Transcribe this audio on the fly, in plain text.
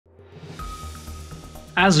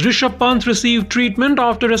As Rishabh Pant received treatment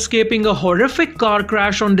after escaping a horrific car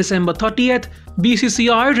crash on December 30th,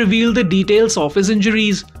 BCCI revealed the details of his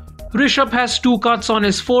injuries. Rishabh has 2 cuts on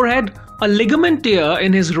his forehead, a ligament tear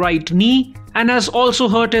in his right knee, and has also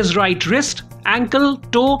hurt his right wrist, ankle,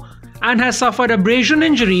 toe, and has suffered abrasion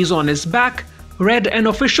injuries on his back, read an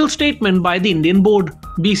official statement by the Indian board.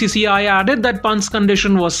 BCCI added that Pant's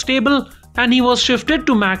condition was stable and he was shifted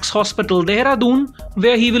to Max Hospital, Dehradun,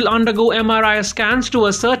 where he will undergo MRI scans to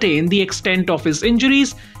ascertain the extent of his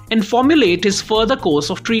injuries and formulate his further course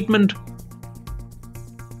of treatment.